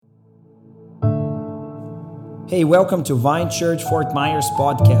Hey, welcome to Vine Church Fort Myers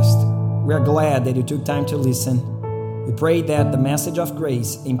podcast. We are glad that you took time to listen. We pray that the message of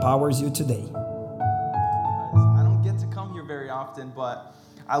grace empowers you today. I don't get to come here very often, but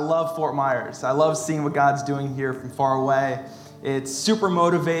I love Fort Myers. I love seeing what God's doing here from far away. It's super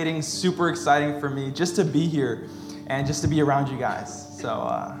motivating, super exciting for me just to be here and just to be around you guys. So,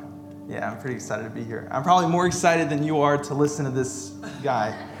 I'm pretty excited to be here. I'm probably more excited than you are to listen to this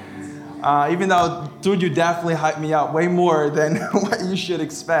guy. Even though, dude, you definitely hyped me up way more than what you should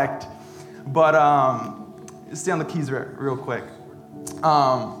expect. But stay on the keys real quick.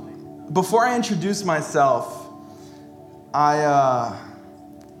 Before I introduce myself, I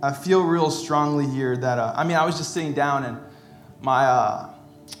feel real strongly here that, I was just sitting down and my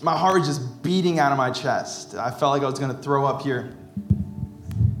heart was just beating out of my chest. I felt like I was going to throw up here.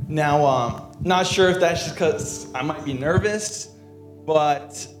 Now, not sure if that's just because I might be nervous,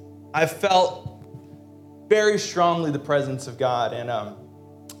 but I felt very strongly the presence of God, and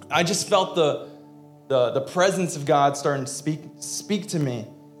I just felt the presence of God starting to speak to me.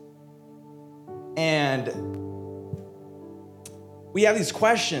 And we have these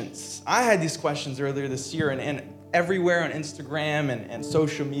questions. I had these questions earlier this year, and everywhere on Instagram and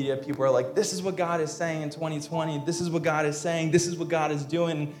social media, people are like, this is what God is saying in 2020. This is what God is saying. This is what God is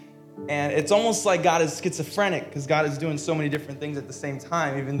doing. And it's almost like God is schizophrenic because God is doing so many different things at the same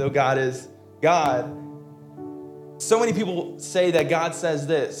time, even though God is God. So many people say that God says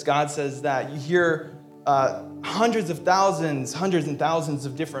this, God says that. You hear hundreds and thousands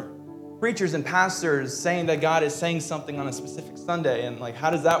of different preachers and pastors saying that God is saying something on a specific Sunday. And how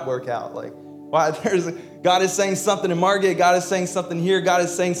does that work out? God is saying something in Margate, God is saying something here, God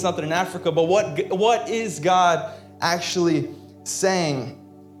is saying something in Africa. But what is God actually saying?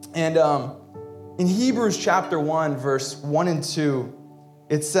 And in Hebrews chapter 1, verse 1 and 2,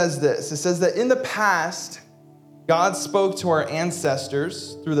 it says this. It says that in the past, God spoke to our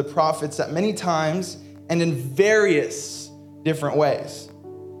ancestors through the prophets at many times and in various different ways.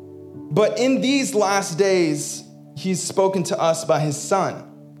 But in these last days, he's spoken to us by his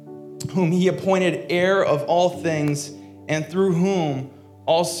Son, whom he appointed heir of all things, and through whom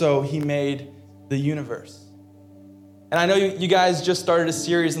also he made the universe. And I know you guys just started a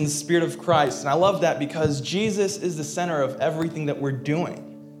series on the Spirit of Christ, and I love that because Jesus is the center of everything that we're doing.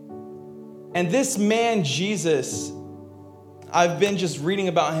 And this man, Jesus, I've been just reading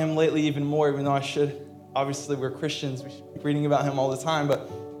about him lately even more, even though I should. Obviously, we're Christians. We should be reading about him all the time. But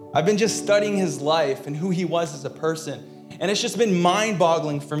I've been just studying his life and who he was as a person. And it's just been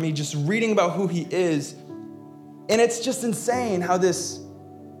mind-boggling for me just reading about who he is. And it's just insane how this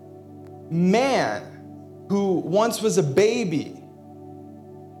man who once was a baby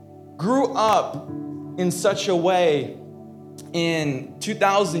grew up in such a way in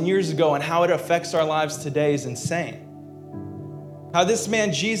 2,000 years ago, and how it affects our lives today is insane. How this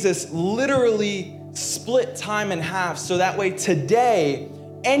man, Jesus, literally split time in half so that way today,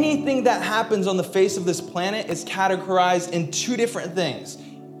 anything that happens on the face of this planet is categorized in two different things: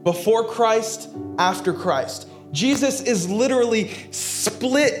 before Christ, after Christ. Jesus is literally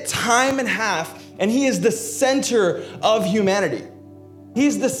split time in half, and he is the center of humanity.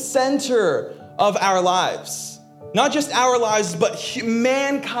 He's the center of our lives. Not just our lives, but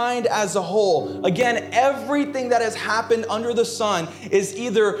mankind as a whole. Again, everything that has happened under the sun is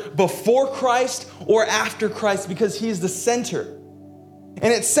either before Christ or after Christ, because he's the center.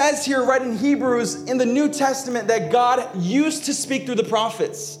 And it says here right in Hebrews in the New Testament that God used to speak through the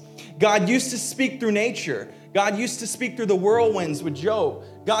prophets. God used to speak through nature. God used to speak through the whirlwinds with Job.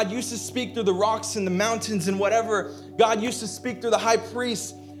 God used to speak through the rocks and the mountains and whatever. God used to speak through the high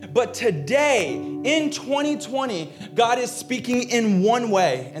priest. But today, in 2020, God is speaking in one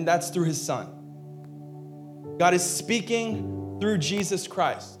way, and that's through his Son. God is speaking through Jesus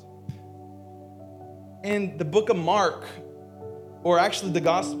Christ. In the book of Mark, or actually the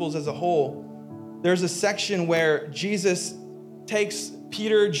Gospels as a whole, there's a section where Jesus takes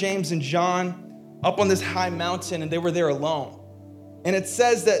Peter, James, and John up on this high mountain, and they were there alone. And it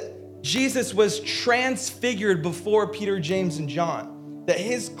says that Jesus was transfigured before Peter, James, and John, that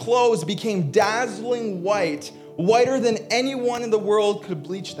his clothes became dazzling white, whiter than anyone in the world could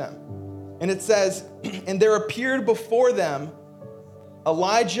bleach them. And it says, and there appeared before them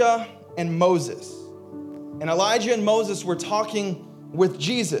Elijah and Moses. And Elijah and Moses were talking with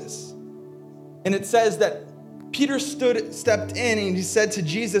Jesus. And it says that Peter stepped in and he said to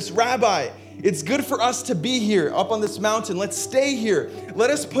Jesus, "Rabbi, it's good for us to be here up on this mountain. Let's stay here. Let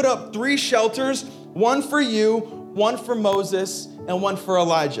us put up 3 shelters, one for you, one for Moses, and one for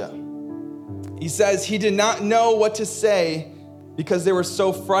Elijah." He says he did not know what to say because they were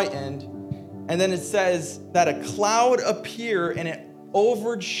so frightened. And then it says that a cloud appeared and it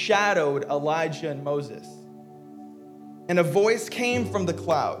overshadowed Elijah and Moses. And a voice came from the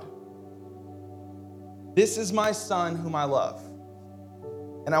cloud. This is my son whom I love,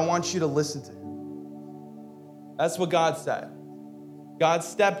 and I want you to listen to him. That's what God said. God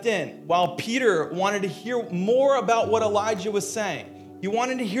stepped in while Peter wanted to hear more about what Elijah was saying. He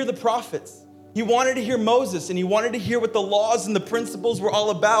wanted to hear the prophets. He wanted to hear Moses, and he wanted to hear what the laws and the principles were all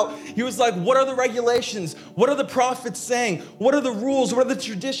about. He was like, what are the regulations? What are the prophets saying? What are the rules? What are the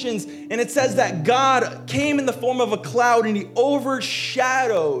traditions? And it says that God came in the form of a cloud and he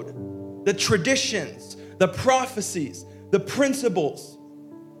overshadowed the traditions, the prophecies, the principles.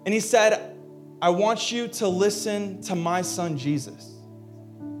 And he said, I want you to listen to my son, Jesus.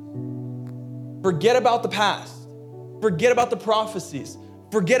 Forget about the past. Forget about the prophecies.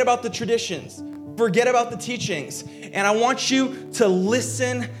 Forget about the traditions. Forget about the teachings. And I want you to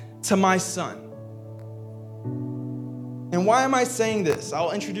listen to my son. And why am I saying this?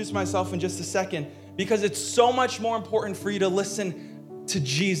 I'll introduce myself in just a second, because it's so much more important for you to listen to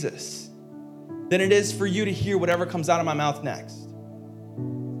Jesus than it is for you to hear whatever comes out of my mouth next.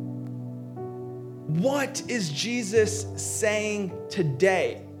 What is Jesus saying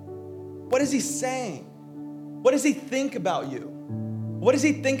today? What is he saying? What does he think about you? What does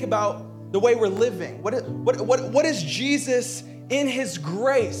he think about the way we're living? What is Jesus in his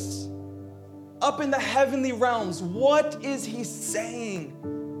grace up in the heavenly realms? What is he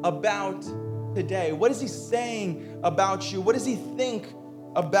saying about today? What is he saying about you? What does he think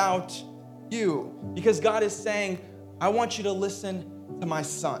about you? Because God is saying, I want you to listen to my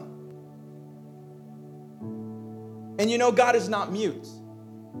son. And you know, God is not mute.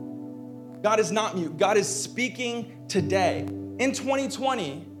 God is not mute. God is speaking today. In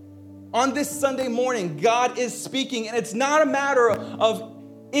 2020, on this Sunday morning, God is speaking, and it's not a matter of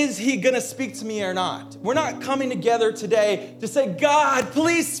is he gonna speak to me or not? We're not coming together today to say, God,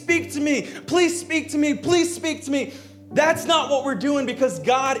 please speak to me. Please speak to me. Please speak to me. That's not what we're doing, because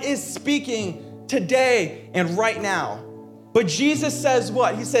God is speaking today and right now. But Jesus says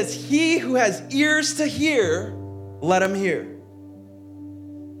what? He says, he who has ears to hear, let him hear.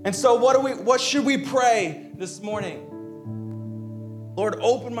 And so what should we pray this morning? Lord,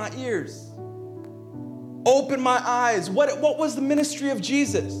 open my ears. Open my eyes. What was the ministry of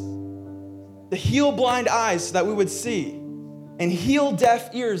Jesus? To heal blind eyes so that we would see, and heal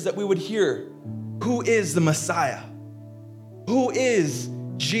deaf ears that we would hear. Who is the Messiah? Who is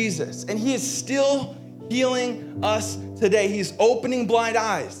Jesus? And he is still healing us today. He's opening blind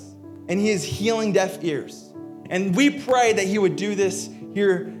eyes and he is healing deaf ears. And we pray that he would do this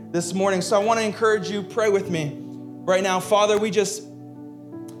here this morning. So I want to encourage you, pray with me right now. Father,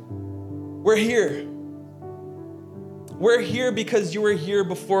 we're here. We're here because you were here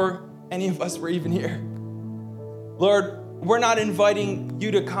before any of us were even here. Lord, we're not inviting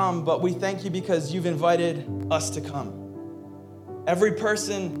you to come, but we thank you because you've invited us to come. Every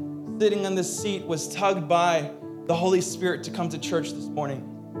person sitting on this seat was tugged by the Holy Spirit to come to church this morning.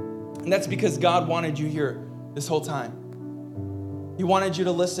 And that's because God wanted you here this whole time. He wanted you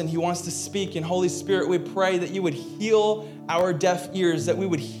to listen. He wants to speak. And Holy Spirit, we pray that you would heal our deaf ears, that we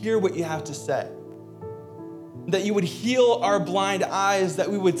would hear what you have to say. That you would heal our blind eyes, that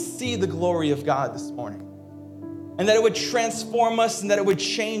we would see the glory of God this morning. And that it would transform us, and that it would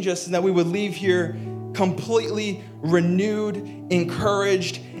change us, and that we would leave here completely renewed,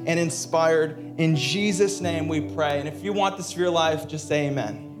 encouraged, and inspired. In Jesus' name we pray. And if you want this for your life, just say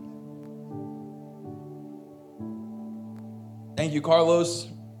amen. Thank you, Carlos.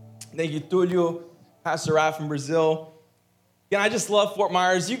 Thank you, Tulio, Pastor Raf from Brazil. Again, I just love Fort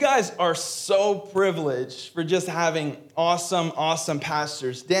Myers. You guys are so privileged for just having awesome, awesome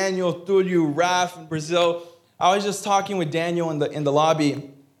pastors. Daniel, Tulio, Raf in Brazil. I was just talking with Daniel in the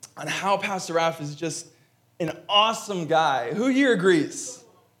lobby on how Pastor Raf is just an awesome guy. Who here agrees?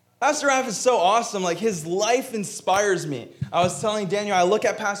 Pastor Raf is so awesome. Like, his life inspires me. I was telling Daniel, I look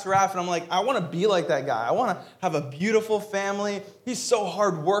at Pastor Raf and I'm like, I want to be like that guy. I want to have a beautiful family. He's so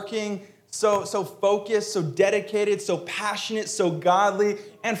hardworking, so focused, so dedicated, so passionate, so godly,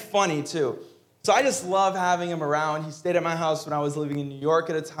 and funny too. So I just love having him around. He stayed at my house when I was living in New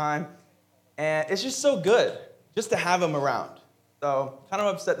York at a time. And it's just so good just to have him around. So kind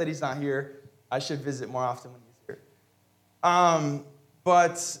of upset that he's not here. I should visit more often when he's here.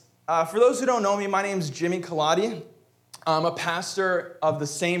 But for those who don't know me, my name is Jimmy Colatti. I'm a pastor of the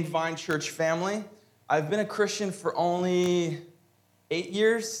Same Vine Church family. I've been a Christian for only 8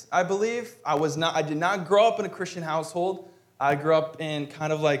 years, I believe. I did not grow up in a Christian household. I grew up in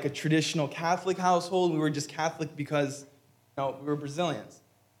kind of like a traditional Catholic household. We were just Catholic because we were Brazilians.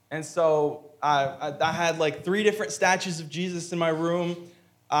 And so I had like 3 different statues of Jesus in my room.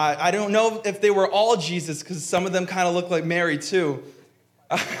 I don't know if they were all Jesus, because some of them kind of look like Mary too.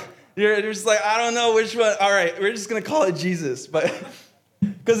 You're just like, I don't know which one. All right, we're just going to call it Jesus. But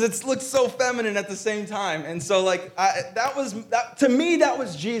because it looks so feminine at the same time. And so like to me, that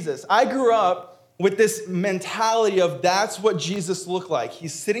was Jesus. I grew up with this mentality of that's what Jesus looked like.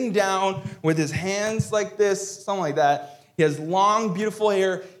 He's sitting down with his hands like this, something like that. He has long, beautiful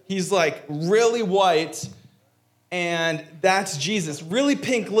hair. He's like really white. And that's Jesus. Really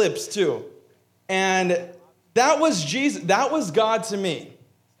pink lips too. And that was Jesus. That was God to me.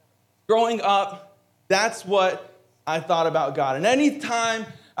 Growing up, that's what I thought about God. And anytime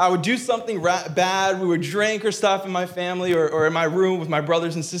I would do something bad, we would drink or stuff in my family or in my room with my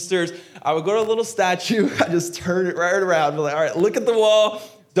brothers and sisters, I would go to a little statue. I just turn it right around. Be like, all right, look at the wall.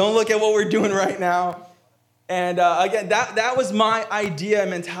 Don't look at what we're doing right now. And again, that was my idea and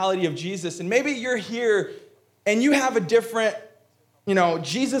mentality of Jesus. And maybe you're here and you have a different,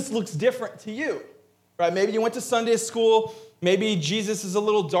 Jesus looks different to you, right? Maybe you went to Sunday school. Maybe Jesus is a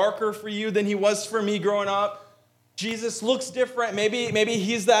little darker for you than he was for me growing up. Jesus looks different. Maybe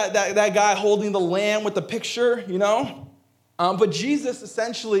he's that guy holding the lamb with the picture, But Jesus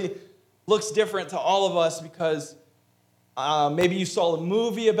essentially looks different to all of us because maybe you saw a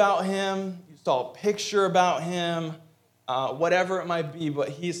movie about him, you saw a picture about him, whatever it might be, but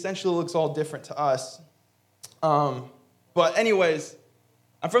he essentially looks all different to us. But anyways,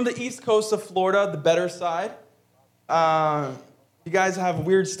 I'm from the East Coast of Florida, the better side. You guys have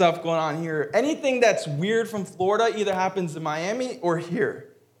weird stuff going on here. Anything that's weird from Florida either happens in Miami or here.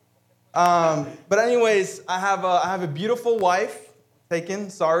 But anyways, I have a beautiful wife.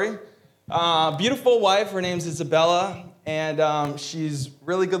 Beautiful wife. Her name's Isabella, and she's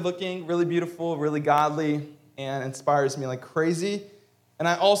really good looking, really beautiful, really godly, and inspires me like crazy. And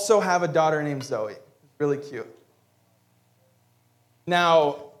I also have a daughter named Zoe. Really cute.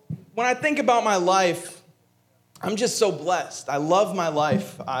 Now, when I think about my life, I'm just so blessed. I love my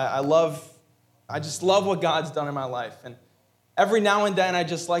life. I just love what God's done in my life. And every now and then, I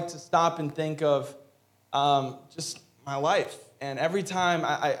just like to stop and think of just my life. And every time,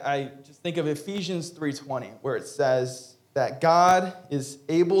 I just think of Ephesians 3:20, where it says that God is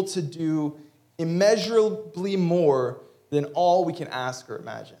able to do immeasurably more than all we can ask or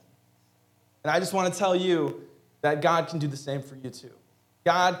imagine. And I just want to tell you that God can do the same for you too.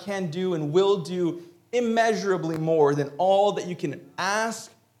 God can do and will do immeasurably more than all that you can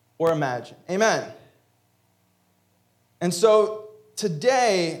ask or imagine. Amen. And so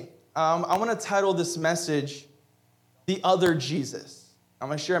today, I want to title this message, The Other Jesus. I'm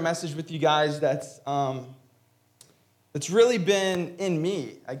going to share a message with you guys that's really been in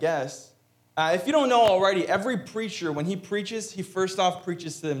me, I guess. If you don't know already, every preacher, when he preaches, he first off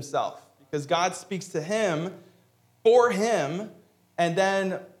preaches to himself. Because God speaks to him, for him, and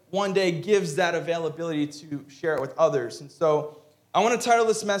then one day gives that availability to share it with others. And so I want to title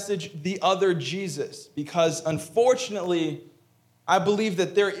this message, The Other Jesus, because unfortunately, I believe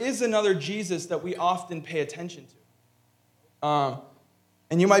that there is another Jesus that we often pay attention to.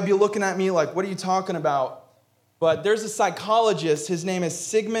 And you might be looking at me like, what are you talking about? But there's a psychologist, his name is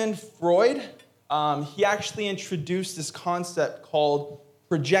Sigmund Freud. He actually introduced this concept called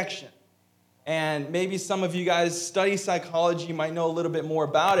projection. And maybe some of you guys study psychology, you might know a little bit more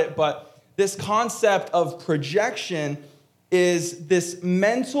about it, but this concept of projection is this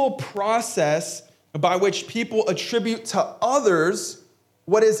mental process by which people attribute to others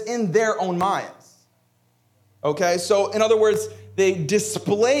what is in their own minds. Okay, so in other words, they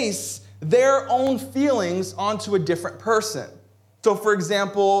displace their own feelings onto a different person. So for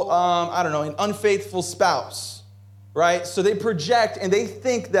example, an unfaithful spouse, right? So they project and they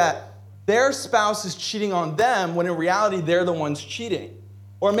think that their spouse is cheating on them when in reality they're the ones cheating.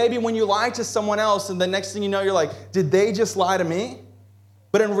 Or maybe when you lie to someone else and the next thing you know, you're like, did they just lie to me?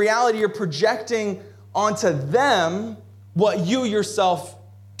 But in reality, you're projecting onto them what you yourself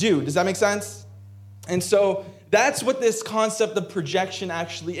do. Does that make sense? And so that's what this concept of projection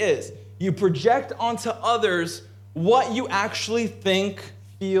actually is. You project onto others what you actually think,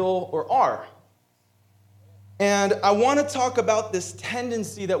 feel, or are. And I want to talk about this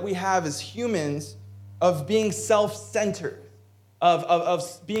tendency that we have as humans of being self-centered, of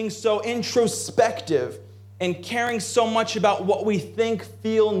being so introspective and caring so much about what we think,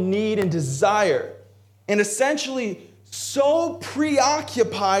 feel, need, and desire. And essentially so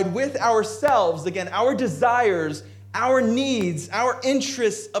preoccupied with ourselves, again, our desires, our needs, our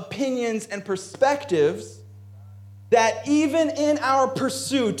interests, opinions, and perspectives, that even in our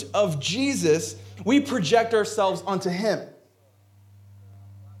pursuit of Jesus, we project ourselves onto him.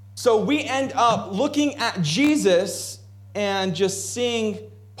 So we end up looking at Jesus and just seeing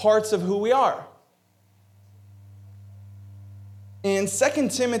parts of who we are. In 2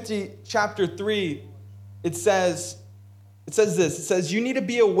 Timothy chapter 3, it says this. It says, you need to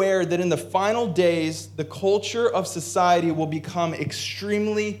be aware that in the final days, the culture of society will become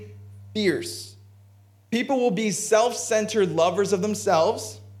extremely fierce. People will be self-centered lovers of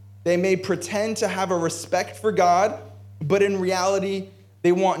themselves. They may pretend to have a respect for God, but in reality,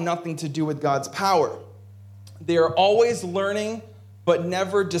 they want nothing to do with God's power. They are always learning, but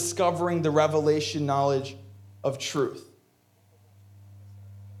never discovering the revelation knowledge of truth.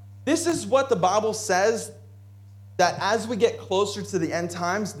 This is what the Bible says, that as we get closer to the end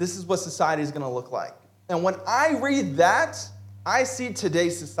times, this is what society is going to look like. And when I read that, I see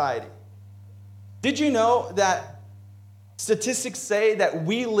today's society. Did you know that statistics say that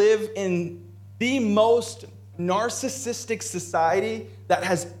we live in the most narcissistic society that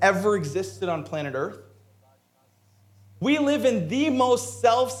has ever existed on planet Earth? We live in the most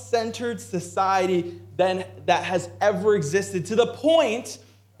self-centered society that has ever existed, to the point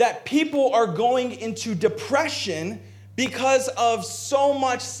that people are going into depression because of so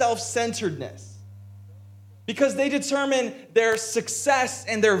much self-centeredness. Because they determine their success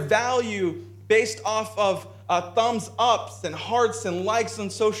and their value based off of thumbs ups and hearts and likes on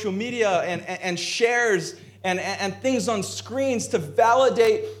social media and shares and things on screens to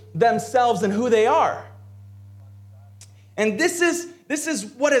validate themselves and who they are. And this is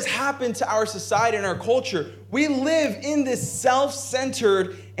what has happened to our society and our culture. We live in this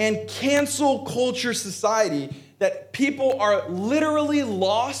self-centered and cancel culture society that people are literally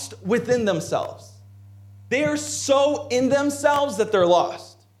lost within themselves. They are so in themselves that they're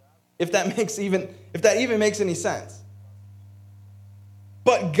lost. If that even makes any sense.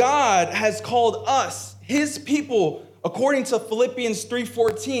 But God has called us, his people, according to Philippians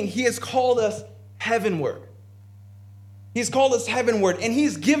 3:14, he has called us heavenward. He's called us heavenward, and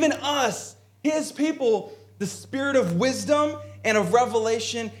he's given us, his people, the spirit of wisdom and of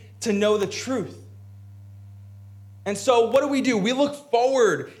revelation to know the truth. And so what do? We look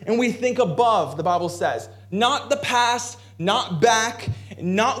forward and we think above, the Bible says. Not the past, not back,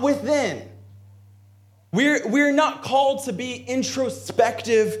 not within. We're not called to be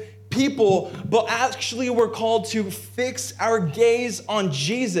introspective people, but actually we're called to fix our gaze on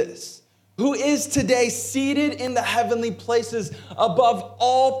Jesus, who is today seated in the heavenly places above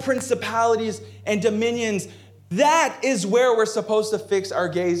all principalities and dominions. That is where we're supposed to fix our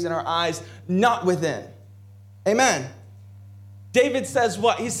gaze and our eyes, not within. Amen. David says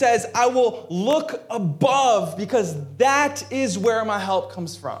what? He says, I will look above because that is where my help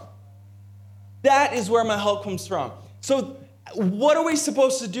comes from. That is where my help comes from. So what are we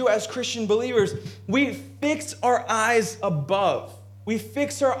supposed to do as Christian believers? We fix our eyes above. We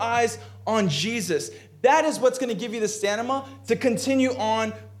fix our eyes on Jesus. That is what's going to give you the stamina to continue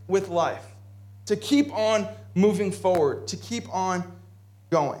on with life, to keep on moving forward, to keep on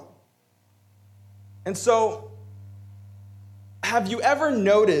going. And so, have you ever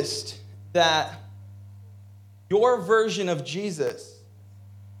noticed that your version of Jesus,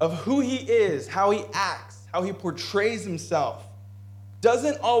 of who he is, how he acts, how he portrays himself,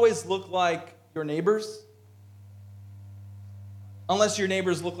 doesn't always look like your neighbors? Unless your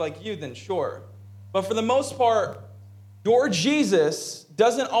neighbors look like you, then sure. But for the most part, your Jesus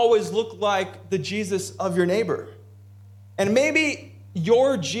doesn't always look like the Jesus of your neighbor. And maybe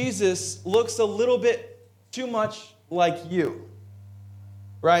your Jesus looks a little bit too much like you,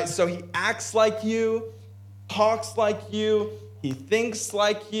 right? So he acts like you, talks like you, he thinks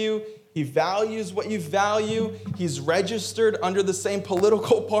like you, he values what you value, he's registered under the same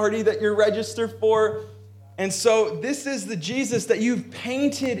political party that you're registered for. And so this is the Jesus that you've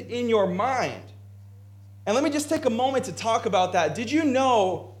painted in your mind. And let me just take a moment to talk about that. Did you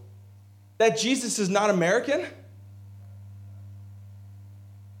know that Jesus is not American?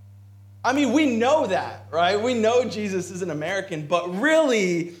 I mean, we know that, right? We know Jesus is an American, but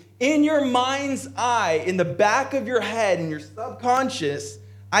really, in your mind's eye, in the back of your head, in your subconscious,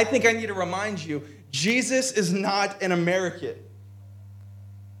 I think I need to remind you, Jesus is not an American.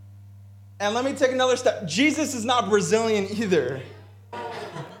 And let me take another step. Jesus is not Brazilian either.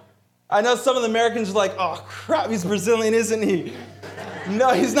 I know some of the Americans are like, oh crap, he's Brazilian, isn't he?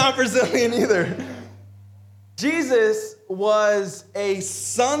 No, he's not Brazilian either. Jesus was a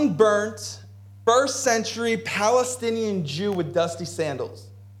sunburnt, first century Palestinian Jew with dusty sandals.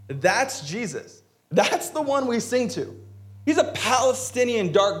 That's Jesus. That's the one we sing to. He's a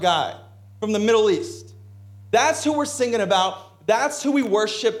Palestinian dark guy from the Middle East. That's who we're singing about. That's who we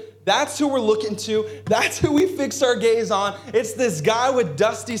worship. That's who we're looking to. That's who we fix our gaze on. It's this guy with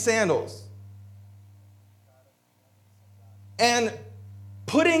dusty sandals. And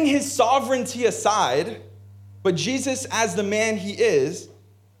putting his sovereignty aside, but Jesus as the man he is,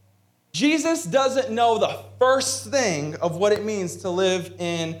 Jesus doesn't know the first thing of what it means to live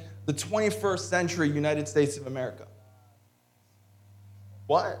in the 21st century United States of America.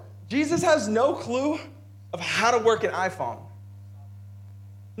 What? Jesus has no clue of how to work an iPhone.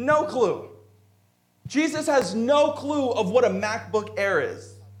 No clue. Jesus has no clue of what a MacBook Air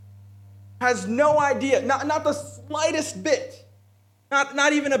is. Has no idea, not the slightest bit.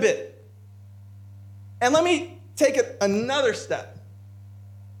 Not even a bit. And let me take it another step.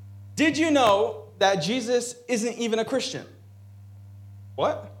 Did you know that Jesus isn't even a Christian?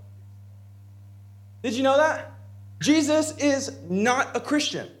 What? Did you know that? Jesus is not a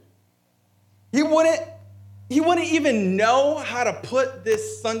Christian. He wouldn't even know how to put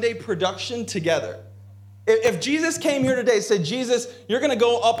this Sunday production together. If Jesus came here today and said, Jesus, you're going to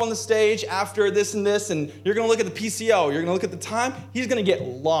go up on the stage after this, and you're going to look at the PCO, you're going to look at the time, he's going to get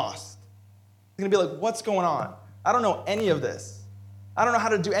lost. He's going to be like, what's going on? I don't know any of this. I don't know how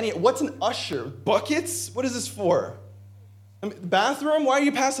to do what's an usher? Buckets? What is this for? The bathroom? Why are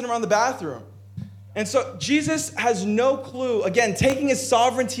you passing around the bathroom? And so Jesus has no clue. Again, taking his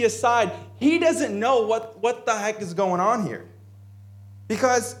sovereignty aside, he doesn't know what the heck is going on here.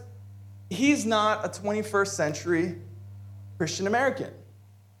 Because he's not a 21st century Christian American.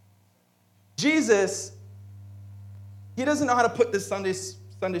 Jesus, he doesn't know how to put this Sunday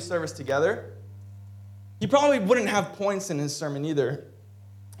service together. He probably wouldn't have points in his sermon either.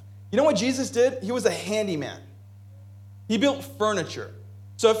 You know what Jesus did? He was a handyman. He built furniture.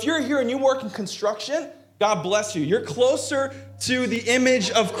 So if you're here and you work in construction, God bless you. You're closer to the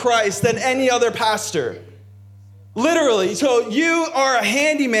image of Christ than any other pastor. Literally. So you are a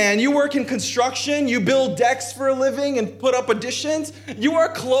handyman. You work in construction. You build decks for a living and put up additions. You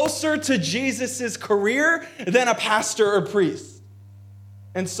are closer to Jesus' career than a pastor or priest.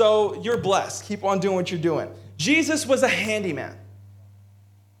 And so you're blessed. Keep on doing what you're doing. Jesus was a handyman.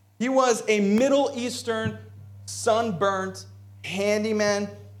 He was a Middle Eastern, sunburnt handyman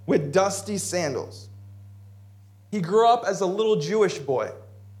with dusty sandals. He grew up as a little Jewish boy.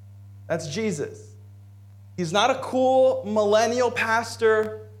 That's Jesus. He's not a cool millennial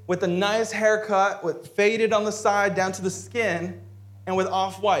pastor with a nice haircut, with faded on the side down to the skin, and with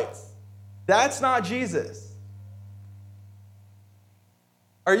off-whites. That's not Jesus.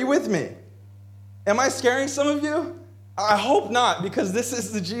 Are you with me? Am I scaring some of you? I hope not, because this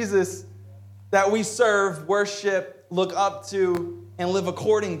is the Jesus that we serve, worship, look up to, and live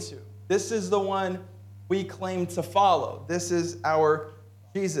according to. This is the one we claim to follow. This is our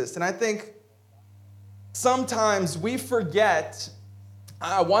Jesus. And I think sometimes we forget,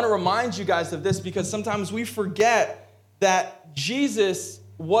 I want to remind you guys of this, because sometimes we forget that Jesus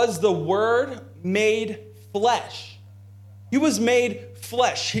was the Word made flesh. He was made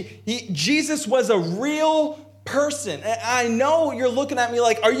flesh. Jesus was a real person. And I know you're looking at me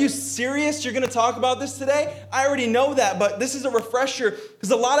like, are you serious? You're going to talk about this today? I already know that, but this is a refresher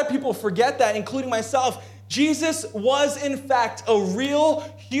because a lot of people forget that, including myself. Jesus was, in fact, a real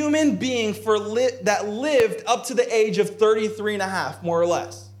human being that lived up to the age of 33 and a half, more or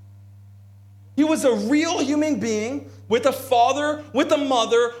less. He was a real human being with a father, with a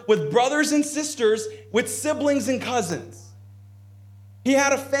mother, with brothers and sisters, with siblings and cousins. He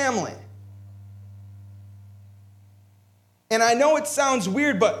had a family. And I know it sounds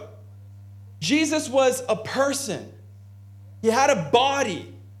weird, but Jesus was a person. He had a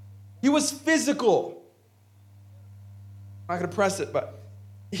body. He was physical. I'm not going to press it, but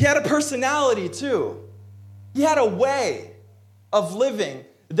he had a personality too. He had a way of living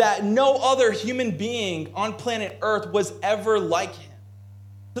that no other human being on planet Earth was ever like him.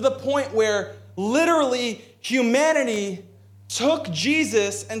 To the point where literally humanity took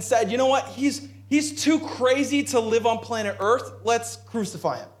Jesus and said, you know what, he's too crazy to live on planet Earth. Let's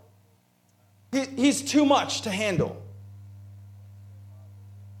crucify him. He's too much to handle.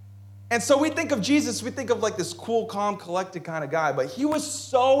 And so we think of Jesus, we think of like this cool, calm, collected kind of guy, but he was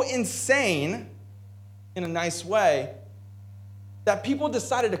so insane, in a nice way, that people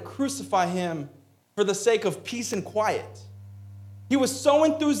decided to crucify him for the sake of peace and quiet. He was so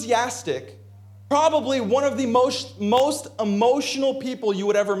enthusiastic, probably one of the most emotional people you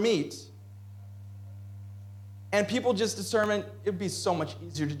would ever meet. And people just determined it'd be so much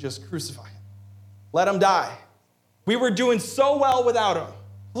easier to just crucify him. Let him die. We were doing so well without him.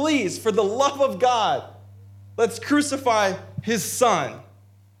 Please, for the love of God, let's crucify his son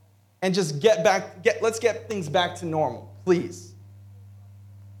and just let's get things back to normal, please.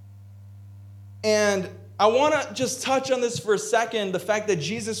 And I want to just touch on this for a second, the fact that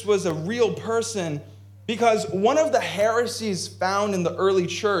Jesus was a real person, because one of the heresies found in the early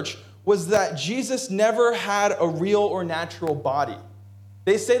church was that Jesus never had a real or natural body.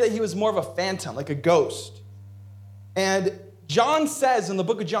 They say that he was more of a phantom, like a ghost. And John says in the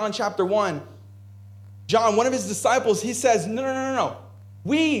book of John chapter 1, John, one of his disciples, he says, no.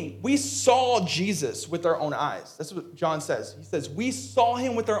 We saw Jesus with our own eyes. That's what John says. He says, we saw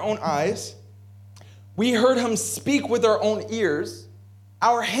him with our own eyes. We heard him speak with our own ears.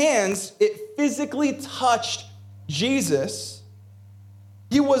 Our hands, it physically touched Jesus.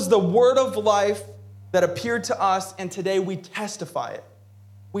 He was the word of life that appeared to us, and today we testify it.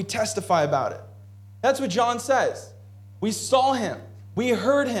 We testify about it. That's what John says. We saw him. We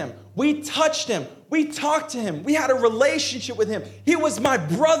heard him. We touched him. We talked to him. We had a relationship with him. He was my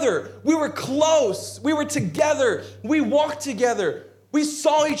brother. We were close. We were together. We walked together. We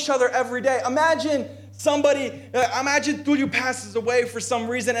saw each other every day. Imagine Tulio passes away for some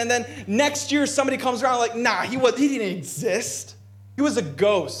reason, and then next year somebody comes around like, nah, he didn't exist. He was a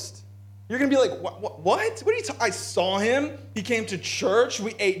ghost. You're going to be like, what? What are you talking? I saw him. He came to church.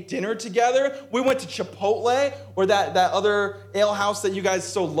 We ate dinner together. We went to Chipotle, or that other ale house that you guys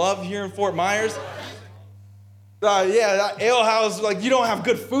so love here in Fort Myers. That ale house, like you don't have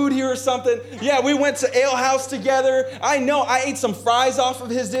good food here or something. Yeah, we went to ale house together. I know I ate some fries off of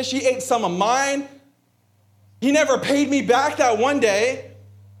his dish. He ate some of mine. He never paid me back that one day.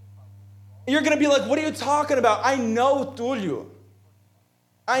 You're going to be like, what are you talking about? I know Tulio.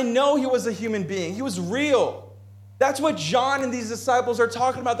 I know he was a human being. He was real. That's what John and these disciples are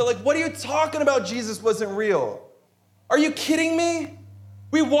talking about. They're like, what are you talking about? Jesus wasn't real. Are you kidding me?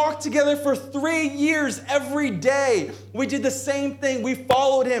 We walked together for 3 years every day. We did the same thing. We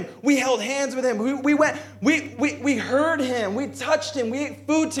followed him. We held hands with him. We heard him. We touched him. We ate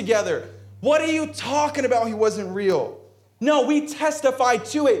food together. What are you talking about? He wasn't real. No, we testify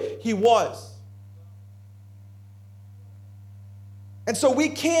to it. He was. And so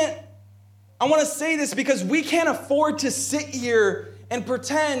I want to say this because we can't afford to sit here and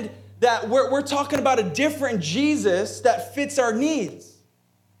pretend that we're talking about a different Jesus that fits our needs.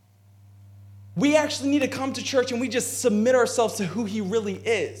 We actually need to come to church and we just submit ourselves to who he really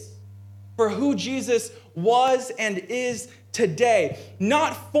is, for who Jesus was and is today.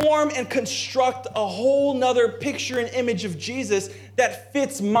 Not form and construct a whole nother picture and image of Jesus that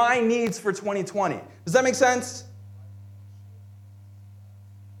fits my needs for 2020. Does that make sense?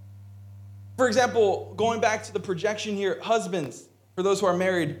 For example, going back to the projection here, husbands, for those who are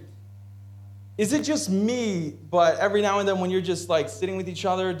married, is it just me, but every now and then when you're just like sitting with each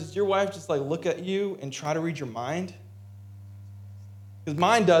other, does your wife just like look at you and try to read your mind? Because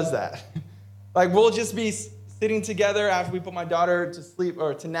mine does that. Like we'll just be sitting together after we put my daughter to sleep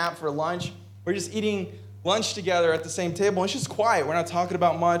or to nap for lunch. We're just eating lunch together at the same table. It's just quiet. We're not talking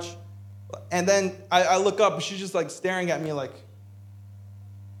about much. And then I look up and she's just like staring at me like,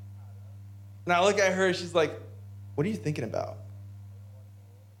 and I look at her and she's like, what are you thinking about?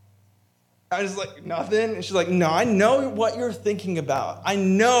 I was like, nothing. And she's like, no, I know what you're thinking about. I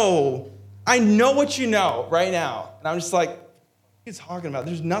know what you know right now. And I'm just like, what are you talking about?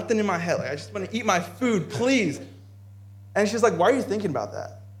 There's nothing in my head. Like, I just want to eat my food, please. And she's like, why are you thinking about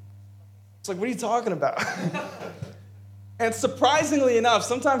that? It's like, what are you talking about? And surprisingly enough,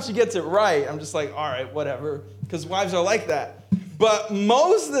 sometimes she gets it right. I'm just like, all right, whatever, because wives are like that. But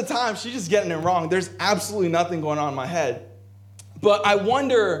most of the time, she's just getting it wrong. There's absolutely nothing going on in my head. But I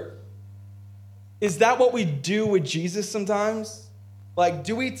wonder, is that what we do with Jesus sometimes? Like,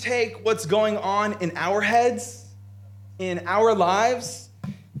 do we take what's going on in our heads, in our lives,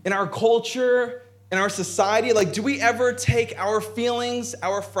 in our culture, in our society? Like, do we ever take our feelings,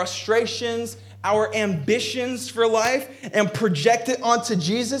 our frustrations, our ambitions for life and project it onto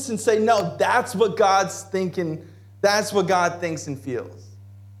Jesus and say, no, that's what God's thinking. That's what God thinks and feels.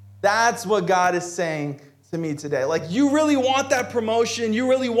 That's what God is saying to me today. Like, you really want that promotion. You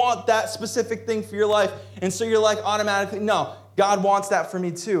really want that specific thing for your life. And so you're like automatically, no, God wants that for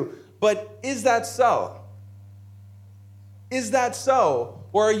me too. But is that so? Is that so?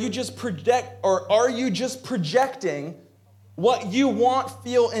 Or are you just projecting what you want,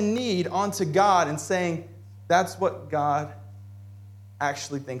 feel, and need onto God and saying, that's what God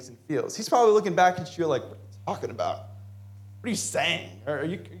actually thinks and feels? He's probably looking back at you like, talking about? What are you saying? Are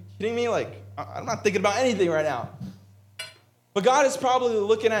you kidding me? Like, I'm not thinking about anything right now. But God is probably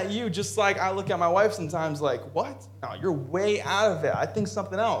looking at you just like I look at my wife sometimes like, what? No, you're way out of it. I think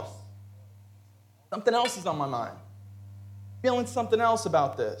something else. Something else is on my mind. Feeling something else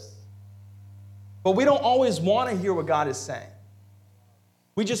about this. But we don't always want to hear what God is saying.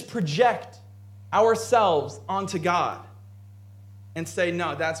 We just project ourselves onto God and say,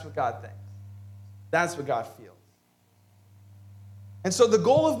 no, that's what God thinks. That's what God feels. And so the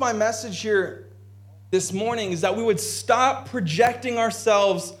goal of my message here this morning is that we would stop projecting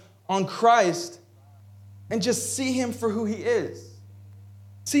ourselves on Christ and just see him for who he is.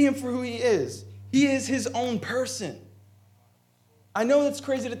 See him for who he is. He is his own person. I know that's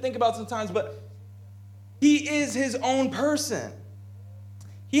crazy to think about sometimes, but he is his own person.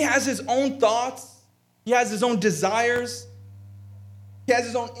 He has his own thoughts. He has his own desires. He has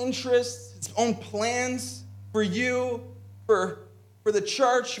his own interests, his own plans for you, for the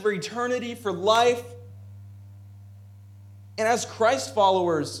church, for eternity, for life. And as Christ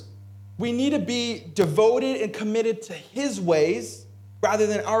followers, we need to be devoted and committed to his ways rather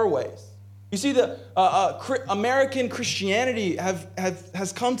than our ways. You see, the American Christianity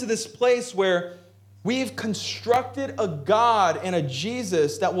has come to this place where we've constructed a God and a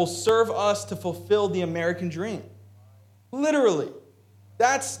Jesus that will serve us to fulfill the American dream. Literally.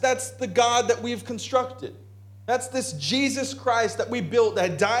 That's the God that we've constructed. That's this Jesus Christ that we built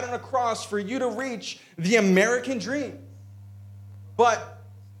that died on a cross for you to reach the American dream. But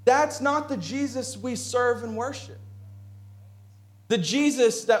that's not the Jesus we serve and worship. The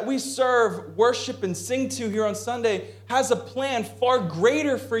Jesus that we serve, worship, and sing to here on Sunday has a plan far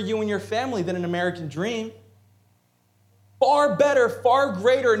greater for you and your family than an American dream. Far better, far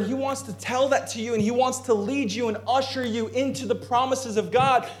greater, and he wants to tell that to you, and he wants to lead you and usher you into the promises of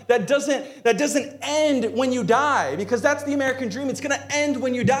God that doesn't end when you die, because that's the American dream. It's going to end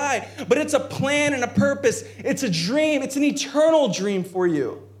when you die, but it's a plan and a purpose. It's a dream. It's an eternal dream for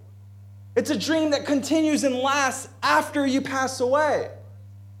you. It's a dream that continues and lasts after you pass away,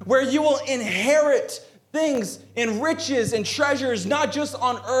 where you will inherit things and riches and treasures, not just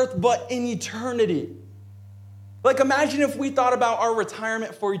on earth, but in eternity. Like, imagine if we thought about our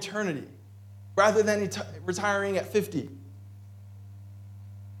retirement for eternity rather than retiring at 50.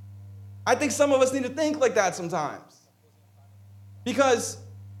 I think some of us need to think like that sometimes. Because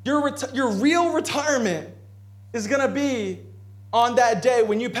your real retirement is going to be on that day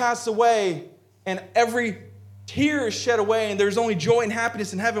when you pass away and every tear is shed away and there's only joy and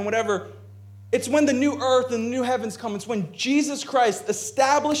happiness in heaven, whatever. It's when the new earth and the new heavens come. It's when Jesus Christ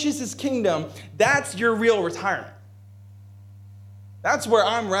establishes his kingdom. That's your real retirement. That's where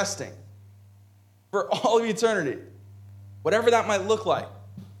I'm resting for all of eternity, whatever that might look like.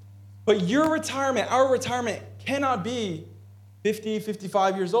 But your retirement, our retirement, cannot be 50,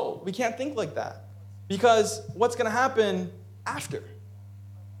 55 years old. We can't think like that, because what's going to happen after?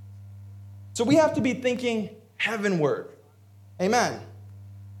 So we have to be thinking heavenward. Amen.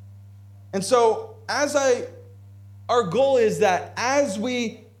 And so our goal is that as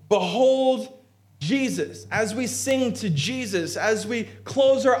we behold Jesus, as we sing to Jesus, as we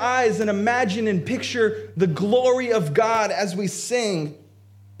close our eyes and imagine and picture the glory of God as we sing,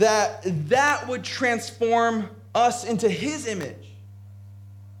 that would transform us into his image.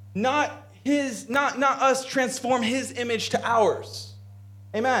 Not us transform his image to ours.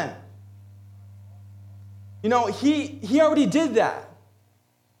 Amen. You know, he already did that.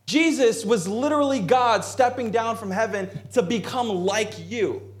 Jesus was literally God stepping down from heaven to become like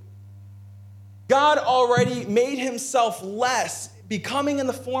you. God already made himself less, becoming in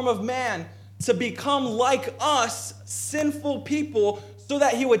the form of man, to become like us, sinful people, so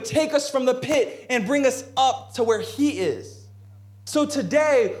that he would take us from the pit and bring us up to where he is. So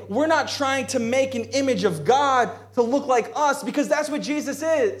today, we're not trying to make an image of God to look like us, because that's what Jesus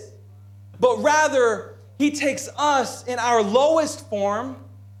is. But rather, he takes us in our lowest form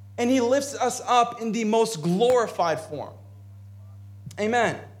and he lifts us up in the most glorified form.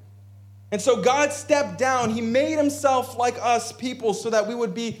 Amen. And so God stepped down. He made himself like us people so that we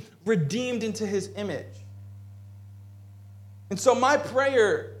would be redeemed into his image. And so my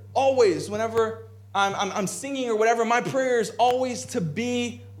prayer always, whenever I'm singing or whatever, my prayer is always to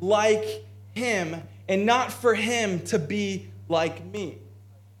be like him and not for him to be like me.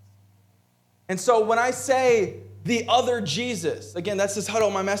 And so when I say the other Jesus, again, that's the title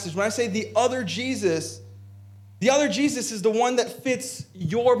of my message. When I say the other Jesus is the one that fits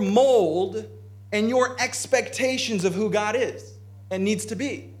your mold and your expectations of who God is and needs to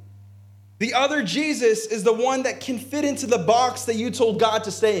be. The other Jesus is the one that can fit into the box that you told God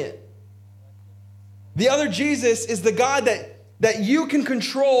to stay in. The other Jesus is the God that you can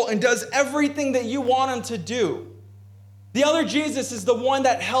control and does everything that you want him to do. The other Jesus is the one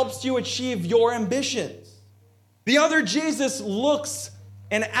that helps you achieve your ambitions. The other Jesus looks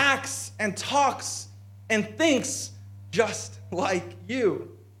and acts and talks and thinks just like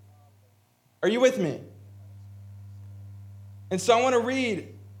you. Are you with me? And so I want to read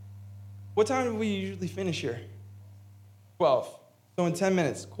What time do we usually finish here? 12. So in 10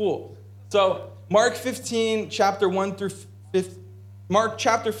 minutes. Cool. So Mark 15, Mark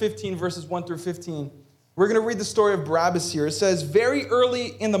chapter 15, verses 1 through 15. We're going to read the story of Barabbas here. It says, very early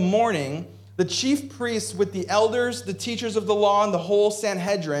in the morning, the chief priests with the elders, the teachers of the law, and the whole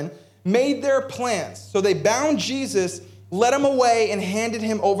Sanhedrin made their plans. So they bound Jesus, led him away, and handed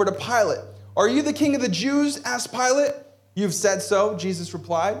him over to Pilate. Are you the king of the Jews? Asked Pilate. You've said so, Jesus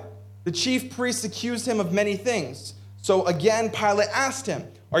replied. The chief priests accused him of many things. So again, Pilate asked him,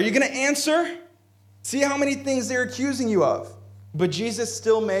 are you going to answer? See how many things they're accusing you of. But Jesus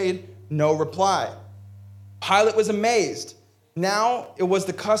still made no reply. Pilate was amazed. Now it was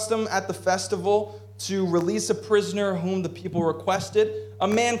the custom at the festival to release a prisoner whom the people requested. A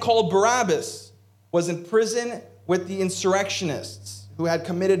man called Barabbas was in prison with the insurrectionists who had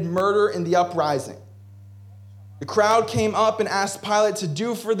committed murder in the uprising. The crowd came up and asked Pilate to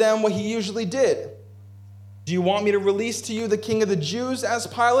do for them what he usually did. Do you want me to release to you the king of the Jews?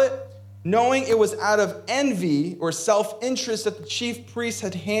 Asked Pilate, knowing it was out of envy or self-interest that the chief priests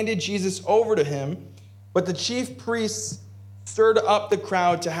had handed Jesus over to him. But the chief priests stirred up the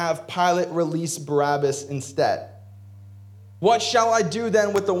crowd to have Pilate release Barabbas instead. What shall I do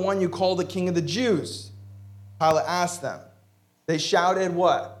then with the one you call the king of the Jews? Pilate asked them. They shouted,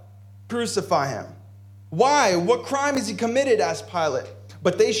 what? Crucify him. Why? What crime has he committed? Asked Pilate.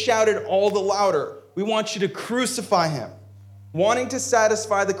 But they shouted all the louder, we want you to crucify him. Wanting to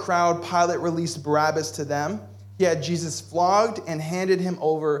satisfy the crowd, Pilate released Barabbas to them. He had Jesus flogged and handed him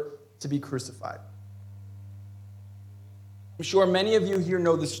over to be crucified. I'm sure many of you here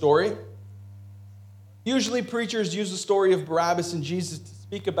know the story. Usually preachers use the story of Barabbas and Jesus to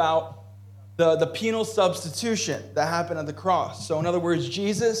speak about the penal substitution that happened at the cross. So in other words,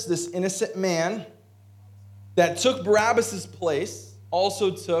 Jesus, this innocent man that took Barabbas' place,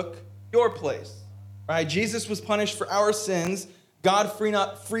 also took your place. Right? Jesus was punished for our sins. God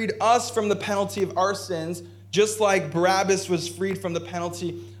freed us from the penalty of our sins, just like Barabbas was freed from the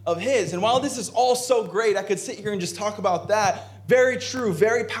penalty of his. And while this is all so great, I could sit here and just talk about that. Very true,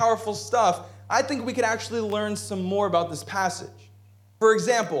 very powerful stuff. I think we could actually learn some more about this passage. For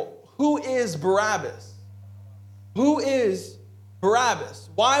example, who is Barabbas? Who is Barabbas?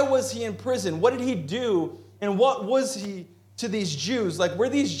 Why was he in prison? What did he do? And what was he to these Jews? Like, were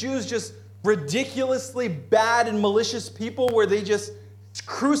these Jews just ridiculously bad and malicious people where they just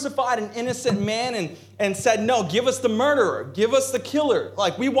crucified an innocent man and said, no, give us the murderer, give us the killer.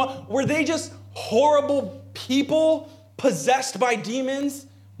 Like, were they just horrible people possessed by demons,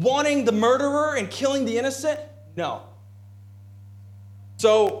 wanting the murderer and killing the innocent? No.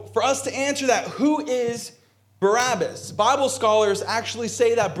 So for us to answer that, who is Barabbas? Bible scholars actually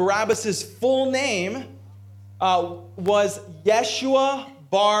say that Barabbas' full name was Yeshua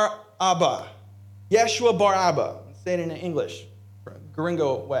bar Abba. Yeshua bar Abba. Say it in English,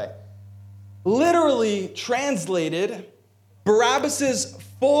 gringo way. Literally translated, Barabbas'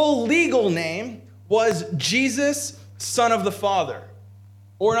 full legal name was Jesus, son of the Father.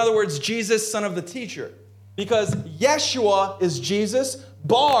 Or in other words, Jesus, son of the teacher. Because Yeshua is Jesus,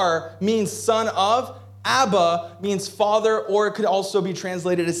 bar means son of, Abba means father, or it could also be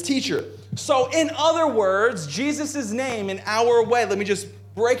translated as teacher. So in other words, Jesus' name in our way, let me just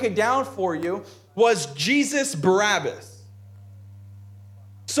break it down for you, was Jesus Barabbas.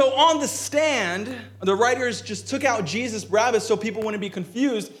 So on the stand, the writers just took out Jesus Barabbas so people wouldn't be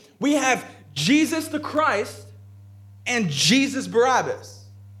confused. We have Jesus the Christ and Jesus Barabbas.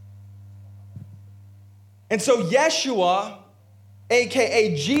 And so Yeshua,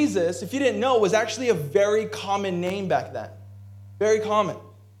 aka Jesus, if you didn't know, was actually a very common name back then. Very common.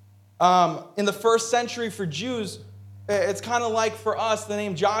 In the first century for Jews, it's kind of like for us the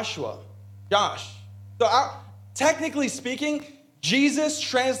name Joshua. Josh. So technically speaking, Jesus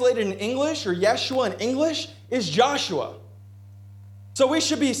translated in English, or Yeshua in English, is Joshua. So we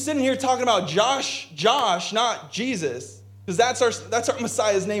should be sitting here talking about Josh, not Jesus, because that's our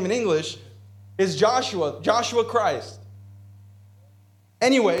Messiah's name in English, is Joshua Christ.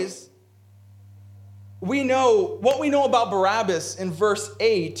 Anyways, we know what we know about Barabbas in verse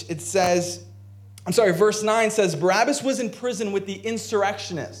 8. Verse 9 says, Barabbas was in prison with the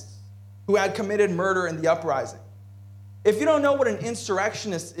insurrectionists who had committed murder in the uprising. If you don't know what an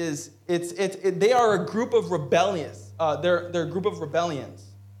insurrectionist is, they are a group of rebellions. They're a group of rebellions.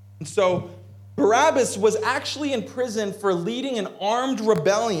 And so Barabbas was actually in prison for leading an armed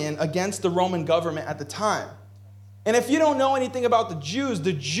rebellion against the Roman government at the time. And if you don't know anything about the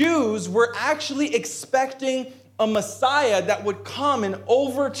Jews were actually expecting a Messiah that would come and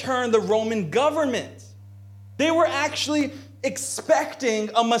overturn the Roman government. They were actually expecting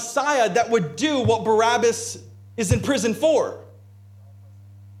a Messiah that would do what Barabbas is in prison for.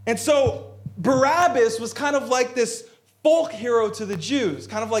 And so Barabbas was kind of like this folk hero to the Jews,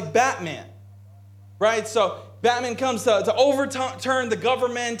 kind of like Batman, right? So Batman comes to overturn the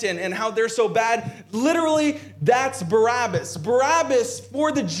government and how they're so bad. Literally, that's Barabbas. Barabbas,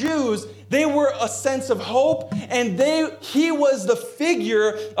 for the Jews, they were a sense of hope, and he was the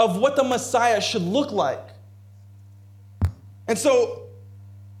figure of what the Messiah should look like. And so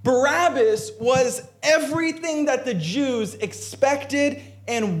Barabbas was everything that the Jews expected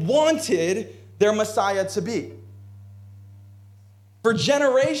and wanted their Messiah to be. For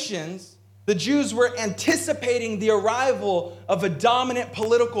generations, the Jews were anticipating the arrival of a dominant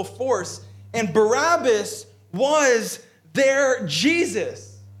political force, and Barabbas was their Jesus.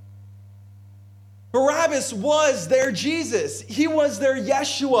 Barabbas was their Jesus. He was their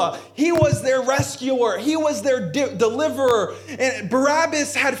Yeshua. He was their rescuer. He was their deliverer. And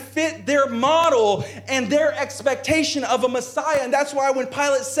Barabbas had fit their model and their expectation of a Messiah. And that's why when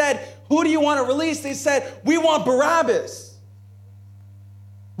Pilate said, "Who do you want to release?" they said, "We want Barabbas.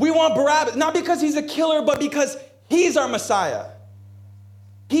 We want Barabbas." Not because he's a killer, but because he's our Messiah.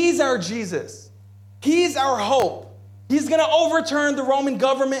 He's our Jesus. He's our hope. He's going to overturn the Roman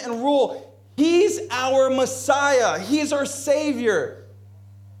government and rule. He's our Messiah. He's our Savior.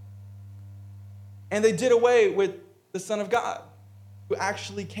 And they did away with the Son of God, who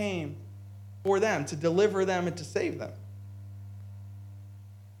actually came for them, to deliver them and to save them.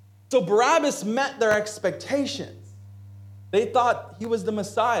 So Barabbas met their expectations. They thought he was the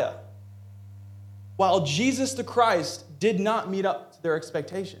Messiah, while Jesus the Christ did not meet up to their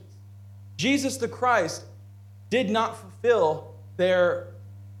expectations. Jesus the Christ did not fulfill their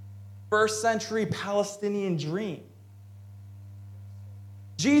first century Palestinian dream.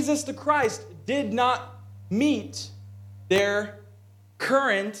 Jesus the Christ did not meet their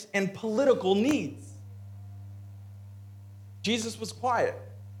current and political needs. Jesus was quiet.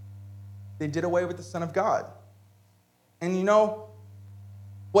 They did away with the Son of God. And you know,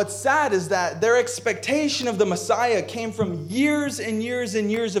 what's sad is that their expectation of the Messiah came from years and years and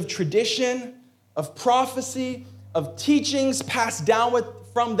years of tradition, of prophecy, of teachings passed down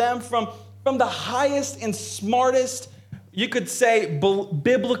from them, from the highest and smartest, you could say,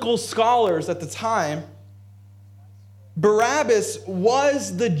 biblical scholars at the time. Barabbas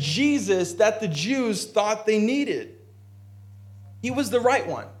was the Jesus that the Jews thought they needed. He was the right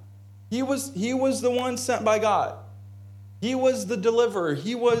one. He was the one sent by God. He was the deliverer.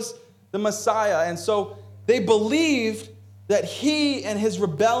 He was the Messiah. And so they believed that he and his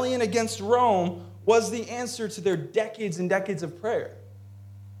rebellion against Rome was the answer to their decades and decades of prayer.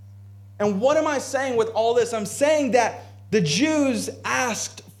 And what am I saying with all this? I'm saying that the Jews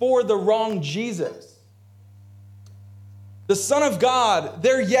asked for the wrong Jesus. The Son of God,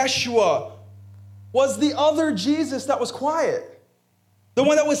 their Yeshua, was the other Jesus that was quiet. The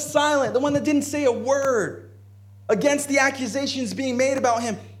one that was silent, the one that didn't say a word against the accusations being made about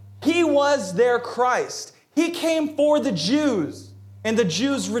him. He was their Christ. He came for the Jews, and the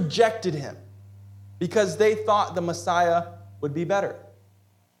Jews rejected him because they thought the Messiah would be better.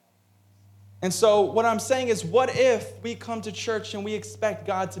 And so what I'm saying is, what if we come to church and we expect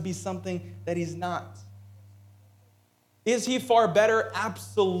God to be something that he's not? Is he far better?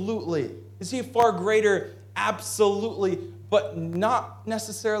 Absolutely. Is he far greater? Absolutely. But not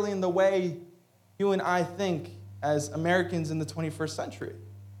necessarily in the way you and I think as Americans in the 21st century.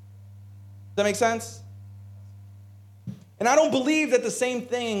 Does that make sense? And I don't believe that the same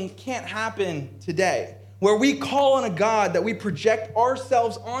thing can't happen today, where we call on a God that we project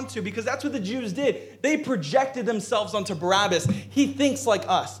ourselves onto, because that's what the Jews did. They projected themselves onto Barabbas. He thinks like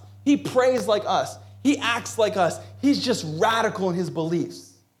us. He prays like us. He acts like us. He's just radical in his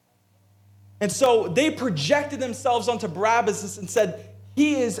beliefs. And so they projected themselves onto Barabbas and said,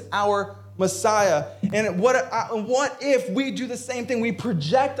 he is our Messiah. And what if we do the same thing? We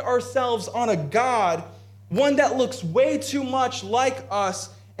project ourselves on a God, one that looks way too much like us,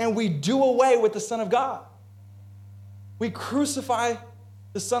 and we do away with the Son of God. We crucify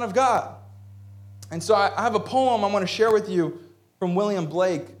the Son of God. And so I have a poem I want to share with you from William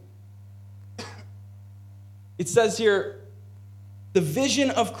Blake. It says here, the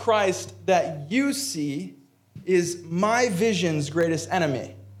vision of Christ that you see is my vision's greatest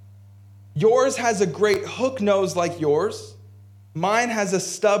enemy. Yours has a great hook nose like yours. Mine has a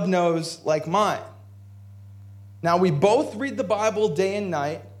stub nose like mine. Now we both read the Bible day and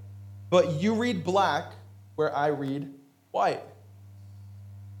night, but you read black where I read white.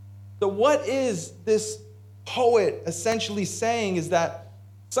 So what is this poet essentially saying is that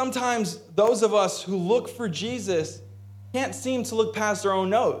sometimes those of us who look for Jesus can't seem to look past their own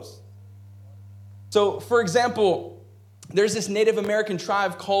nose. So, for example, there's this Native American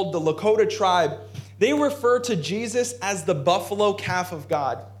tribe called the Lakota tribe. They refer to Jesus as the buffalo calf of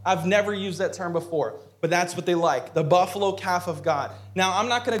God. I've never used that term before, but that's what they like, the buffalo calf of God. Now, I'm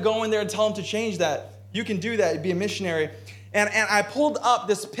not going to go in there and tell them to change that. You can do that, be a missionary. And I pulled up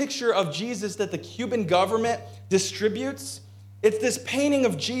this picture of Jesus that the Cuban government distributes. It's this painting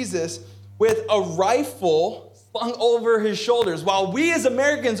of Jesus with a rifle slung over his shoulders. While we as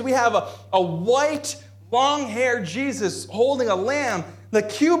Americans, we have a white, long-haired Jesus holding a lamb. The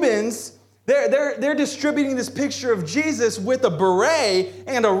Cubans, they're distributing this picture of Jesus with a beret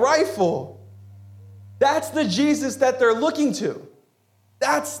and a rifle. That's the Jesus that they're looking to.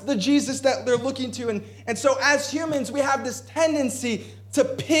 That's the Jesus that they're looking to. And so as humans, we have this tendency to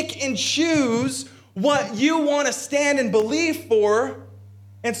pick and choose what you want to stand and believe for.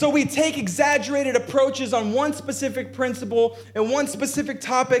 And so we take exaggerated approaches on one specific principle and one specific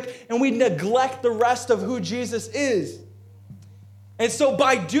topic, and we neglect the rest of who Jesus is. And so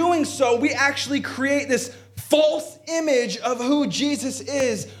by doing so, we actually create this false image of who Jesus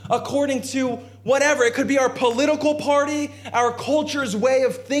is according to whatever. It could be our political party, our culture's way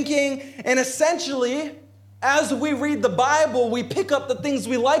of thinking. And essentially, as we read the Bible, we pick up the things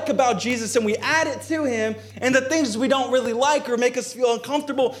we like about Jesus and we add it to him. And the things we don't really like or make us feel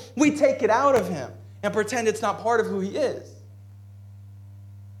uncomfortable, we take it out of him and pretend it's not part of who he is.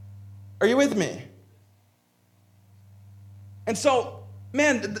 Are you with me? And so,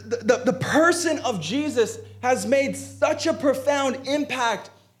 man, the person of Jesus has made such a profound impact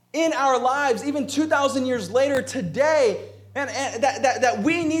in our lives, even 2,000 years later today, and that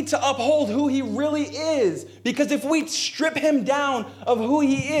we need to uphold who he really is. Because if we strip him down of who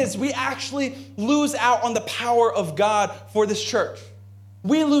he is, we actually lose out on the power of God for this church.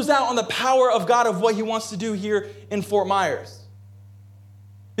 We lose out on the power of God of what he wants to do here in Fort Myers.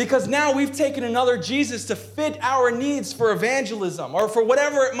 Because now we've taken another Jesus to fit our needs for evangelism or for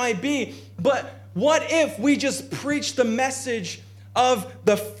whatever it might be. But what if we just preach the message of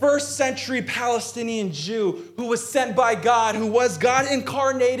the first century Palestinian Jew who was sent by God, who was God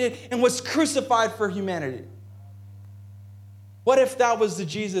incarnated and was crucified for humanity? What if that was the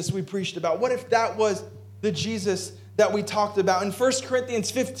Jesus we preached about? What if that was the Jesus that we talked about? In 1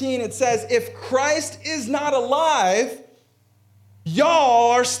 Corinthians 15, it says, if Christ is not alive,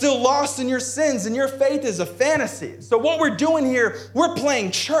 y'all are still lost in your sins and your faith is a fantasy. So what we're doing here, we're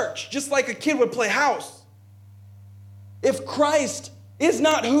playing church, just like a kid would play house. If Christ is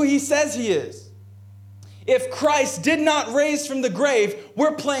not who he says he is, if Christ did not raise from the grave,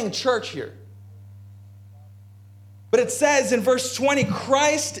 we're playing church here. But it says in verse 20,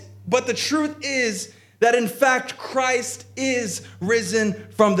 but the truth is that in fact Christ is risen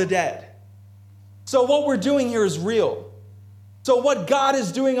from the dead. So what we're doing here is real. So what God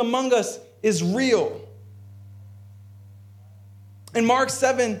is doing among us is real. In Mark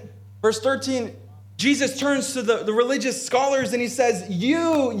 7, verse 13, Jesus turns to the religious scholars and he says,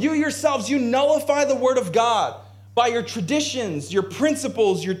 you yourselves, you nullify the word of God by your traditions, your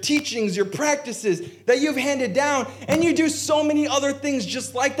principles, your teachings, your practices that you've handed down. And you do so many other things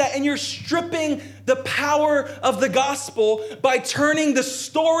just like that. And you're stripping the power of the gospel by turning the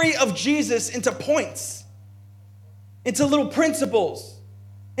story of Jesus into points, into little principles,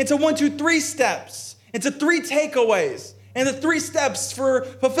 into 1, 2, 3 steps, into 3 takeaways. And the 3 steps for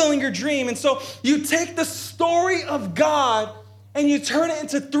fulfilling your dream. And so you take the story of God and you turn it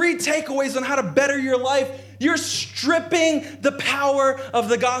into 3 takeaways on how to better your life. You're stripping the power of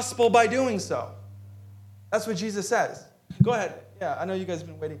the gospel by doing so. That's what Jesus says. Go ahead. Yeah, I know you guys have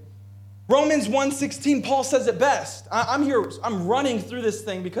been waiting. Romans 1:16, Paul says it best. I'm running through this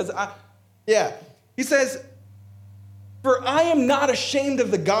thing because he says, for I am not ashamed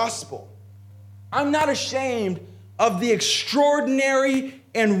of the gospel. I'm not ashamed of the extraordinary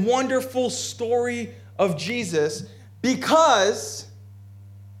and wonderful story of Jesus, because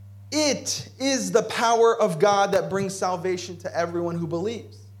it is the power of God that brings salvation to everyone who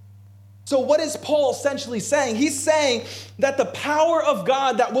believes. So what is Paul essentially saying? He's saying that the power of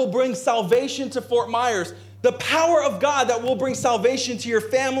God that will bring salvation to Fort Myers, the power of God that will bring salvation to your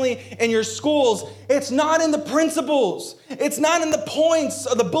family and your schools, it's not in the principles. It's not in the points,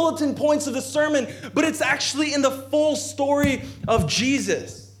 or the bulletin points of the sermon, but it's actually in the full story of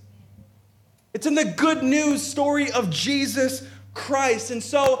Jesus. It's in the good news story of Jesus Christ. And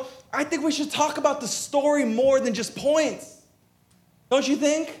so I think we should talk about the story more than just points. Don't you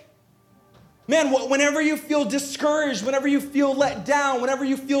think? Man, whenever you feel discouraged, whenever you feel let down, whenever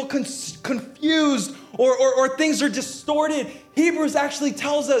you feel confused or things are distorted, Hebrews actually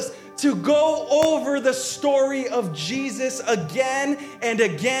tells us to go over the story of Jesus again and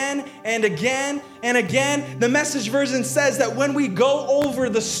again and again and again. The Message version says that when we go over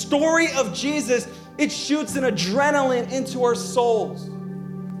the story of Jesus, it shoots an adrenaline into our souls.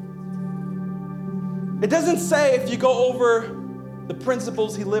 It doesn't say if you go over the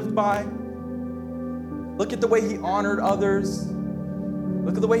principles he lived by, look at the way he honored others,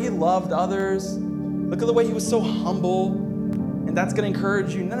 look at the way he loved others, look at the way he was so humble, and that's going to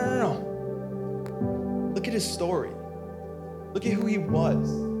encourage you. No. Look at his story. Look at who he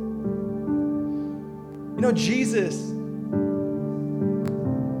was. You know, Jesus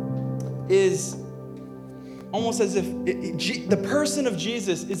is almost as if, the person of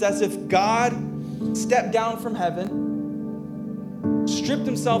Jesus is as if God stepped down from heaven, stripped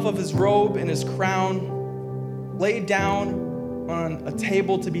himself of his robe and his crown, laid down on a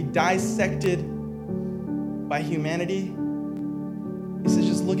table to be dissected by humanity. He says,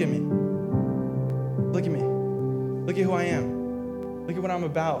 just look at me. Look at me. Look at who I am. Look at what I'm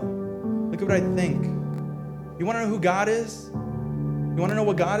about. Look at what I think. You want to know who God is? You want to know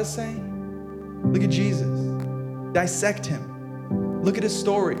what God is saying? Look at Jesus. Dissect him. Look at his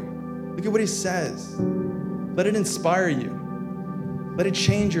story. Look at what he says. Let it inspire you. Let it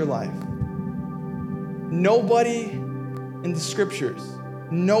change your life. Nobody in the scriptures,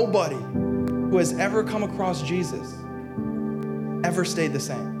 nobody who has ever come across Jesus ever stayed the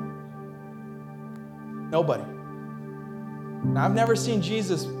same. Nobody. Now, I've never seen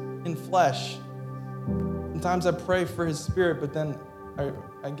Jesus in flesh. Sometimes I pray for his spirit, but then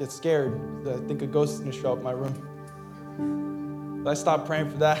I get scared. I think a ghost is going to show up in my room. But I stopped praying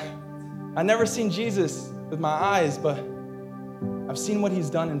for that. I've never seen Jesus with my eyes, but I've seen what he's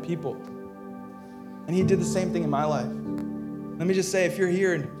done in people. And he did the same thing in my life. Let me just say, if you're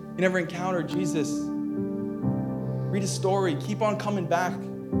here and you never encountered Jesus, read his story. Keep on coming back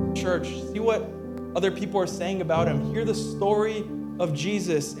to church. See what other people are saying about him. Hear the story of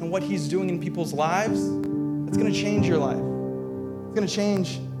Jesus and what he's doing in people's lives. It's going to change your life. It's going to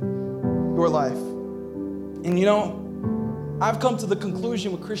change your life. And you know, I've come to the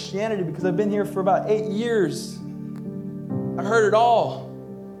conclusion with Christianity because I've been here for about 8 years. I've heard it all,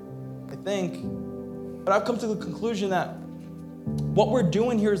 I think. But I've come to the conclusion that what we're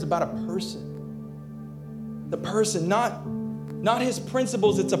doing here is about a person. The person, not his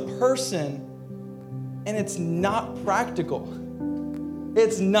principles. It's a person, and it's not practical.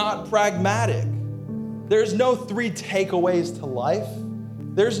 It's not pragmatic. There's no 3 takeaways to life.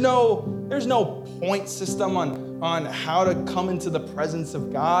 There's no point system on how to come into the presence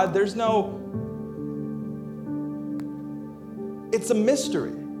of God. It's a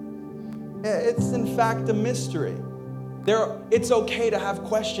mystery. It's in fact a mystery. It's okay to have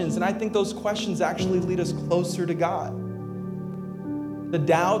questions, and I think those questions actually lead us closer to God. The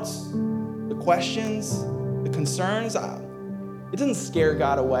doubts, the questions, the concerns, it doesn't scare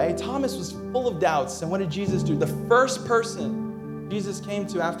God away. Thomas was full of doubts, and what did Jesus do? The first person Jesus came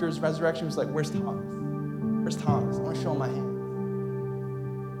to after his resurrection was like, where's Thomas? Where's Thomas? I want to show him my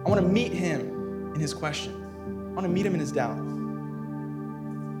hand. I want to meet him in his questions. I want to meet him in his doubts.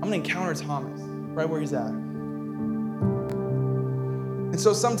 I'm going to encounter Thomas right where he's at. And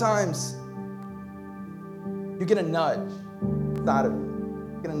so sometimes you get a nudge inside of you.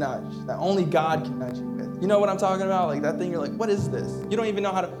 You get a nudge that only God can nudge you with. You know what I'm talking about? Like that thing, you're like, what is this? You don't even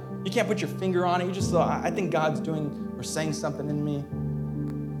know how to, you can't put your finger on it. You just thought, I think God's doing or saying something in me.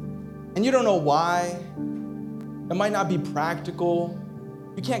 And you don't know why. It might not be practical.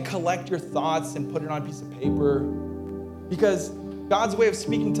 You can't collect your thoughts and put it on a piece of paper because God's way of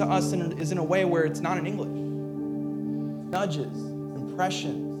speaking to us is in a way where it's not in English. Nudges,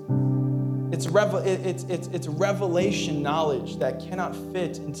 impressions. It's revelation knowledge that cannot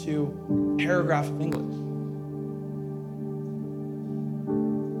fit into a paragraph of English.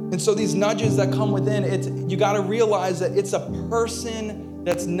 And so these nudges that come within, you got to realize that it's a person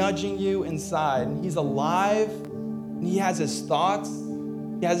that's nudging you inside. And he's alive, and he has his thoughts,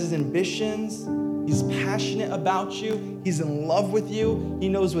 he has his ambitions, he's passionate about you, he's in love with you, he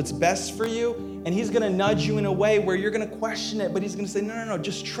knows what's best for you, and he's going to nudge you in a way where you're going to question it, but he's going to say, no,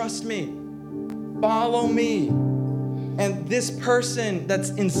 just trust me. Follow me. And this person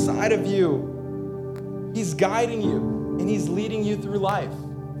that's inside of you, he's guiding you and he's leading you through life.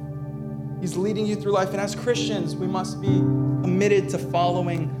 He's leading you through life. And as Christians, we must be committed to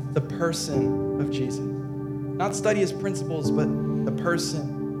following the person of Jesus. Not study his principles, but the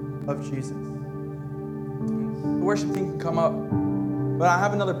person of Jesus. The worship team can come up. But I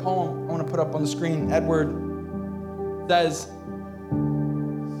have another poem I want to put up on the screen. Edward says,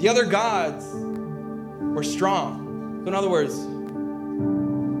 the other gods were strong. So in other words,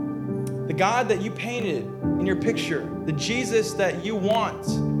 the God that you painted in your picture, the Jesus that you want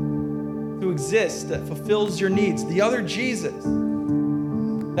to exist, that fulfills your needs, the other Jesus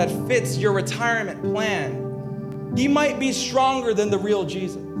that fits your retirement plan, he might be stronger than the real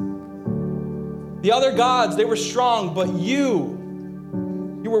Jesus. The other gods, they were strong, but you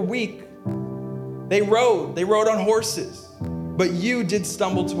were weak. They rode on horses, but you did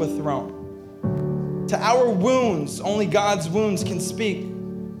stumble to a throne. To our wounds, only God's wounds can speak.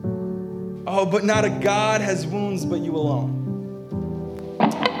 Oh, but not a God has wounds but you alone.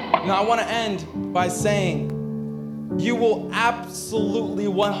 Now, I want to end by saying, you will absolutely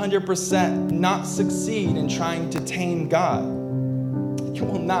 100% not succeed in trying to tame God. You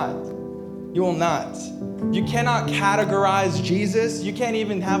will not. You will not. You cannot categorize Jesus. You can't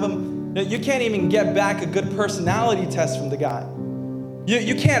even have him, you can't even get back a good personality test from the guy.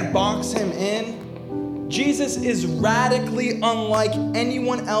 You can't box him in. Jesus is radically unlike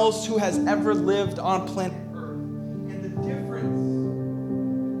anyone else who has ever lived on planet Earth. And the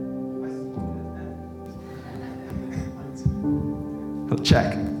difference,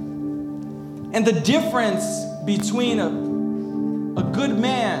 check. And the difference between a good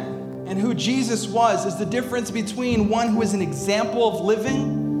man and who Jesus was is the difference between one who is an example of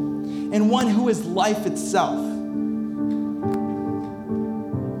living and one who is life itself.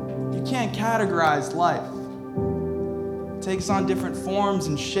 You can't categorize life. It takes on different forms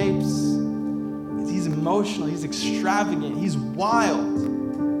and shapes. He's emotional, he's extravagant, he's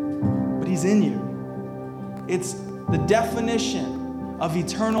wild, but he's in you. It's the definition of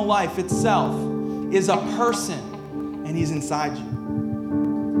eternal life itself is a person, and he's inside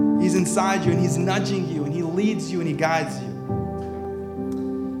you. He's inside you, and he's nudging you, and he leads you, and he guides you.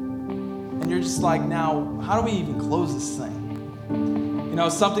 And you're just like, now, how do we even close this thing? You know,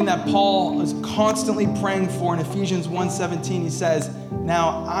 something that Paul is constantly praying for in Ephesians 1:17, he says,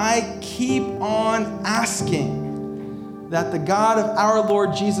 now I keep on asking that the God of our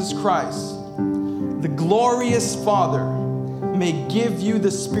Lord Jesus Christ, the glorious Father, may give you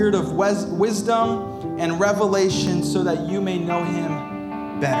the spirit of wisdom and revelation so that you may know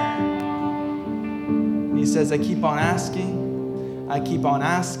him better. And he says, I keep on asking, I keep on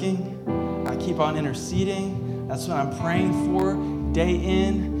asking, I keep on interceding. That's what I'm praying for day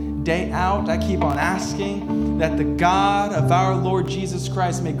in, day out. I keep on asking that the God of our Lord Jesus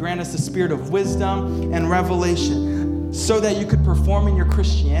Christ may grant us the spirit of wisdom and revelation so that you could perform in your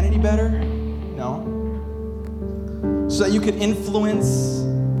Christianity better? No. So that you could influence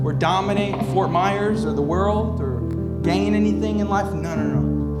or dominate Fort Myers or the world or gain anything in life? No.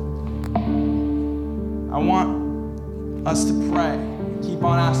 I want us to pray, keep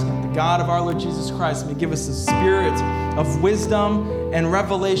on asking. The God of our Lord Jesus Christ may give us the spirit of wisdom and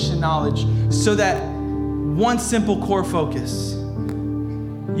revelation knowledge so that one simple core focus,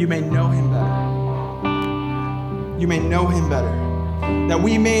 you may know him better. You may know him better. That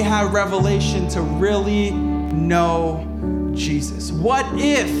we may have revelation to really know Jesus. What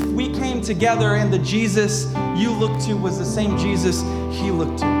if we came together and the Jesus you looked to was the same Jesus he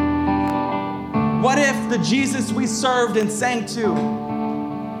looked to? What if the Jesus we served and sang to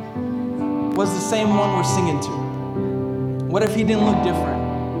was the same one we're singing to? What if he didn't look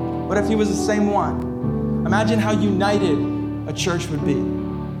different? What if he was the same one? Imagine how united a church would be.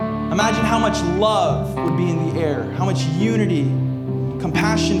 Imagine how much love would be in the air, how much unity,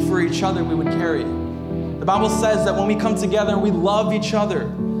 compassion for each other we would carry. The Bible says that when we come together and we love each other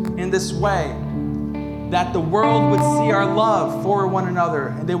in this way, that the world would see our love for one another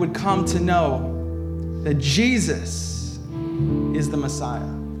and they would come to know that Jesus is the Messiah.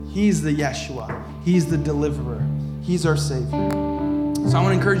 He's the Yeshua. He's the deliverer. He's our Savior. So I want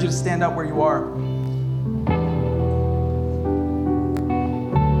to encourage you to stand up where you are.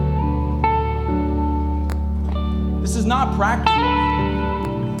 This is not practical.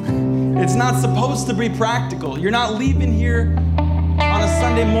 It's not supposed to be practical. You're not leaving here on a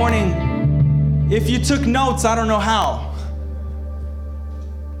Sunday morning. If you took notes, I don't know how.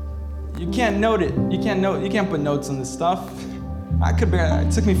 You can't note it. You can't put notes on this stuff.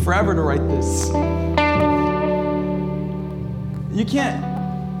 It took me forever to write this. You can't,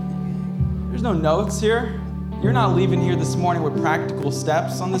 there's no notes here. You're not leaving here this morning with practical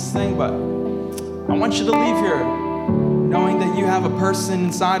steps on this thing, but I want you to leave here knowing that you have a person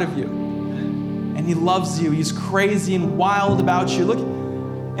inside of you. And he loves you. He's crazy and wild about you. Look,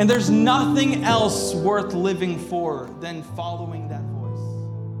 and there's nothing else worth living for than following that.